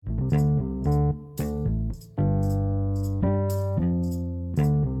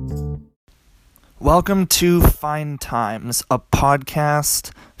Welcome to Fine Times, a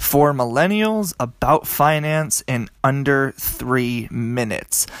podcast for millennials about finance in under 3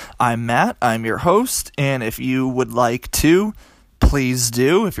 minutes. I'm Matt, I'm your host, and if you would like to, please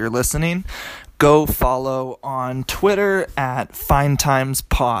do, if you're listening, go follow on Twitter at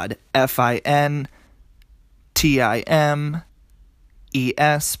FineTimesPod, FINTIMESPOD.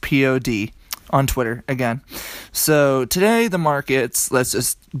 On Twitter, again. So today, the markets, let's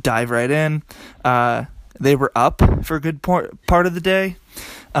just dive right in. They were up for a good part of the day,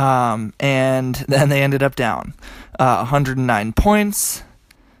 and then they ended up down. 109 points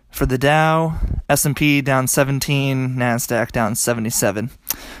for the Dow, S&P down 17, NASDAQ down 77.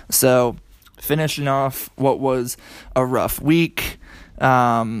 So finishing off what was a rough week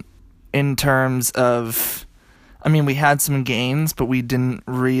in terms of, we had some gains, but we didn't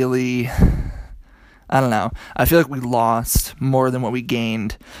really... I don't know. I feel like we lost more than what we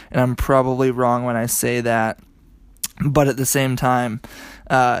gained, and I'm probably wrong when I say that. But at the same time,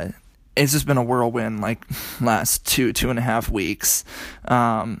 it's just been a whirlwind, like, last 2.5 weeks.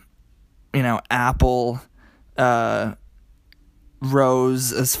 Apple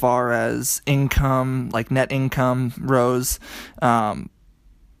rose as far as income, like net income rose,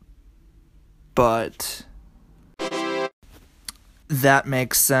 but that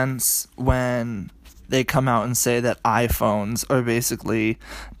makes sense when they come out and say that iPhones are basically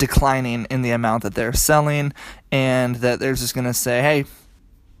declining in the amount that they're selling, and that they're just going to say, hey,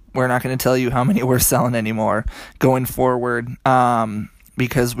 we're not going to tell you how many we're selling anymore going forward,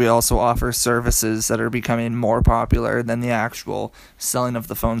 because we also offer services that are becoming more popular than the actual selling of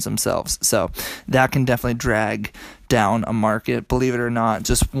the phones themselves. So that can definitely drag down a market. Believe it or not,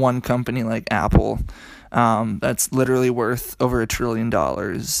 just one company like Apple, that's literally worth over $1 trillion.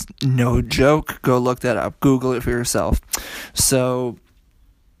 No joke. Go look that up. Google it for yourself. So,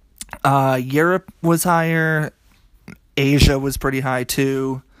 Europe was higher. Asia was pretty high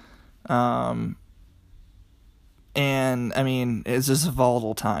too. And it's just a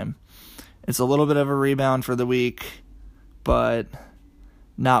volatile time. It's a little bit of a rebound for the week, but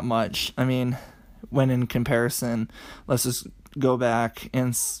not much. When in comparison, let's just go back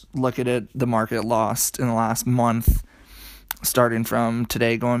and look at it. The market lost in the last month, starting from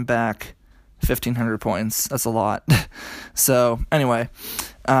today, going back 1,500 points. That's a lot. So anyway,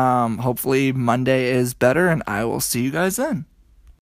 hopefully Monday is better, and I will see you guys then.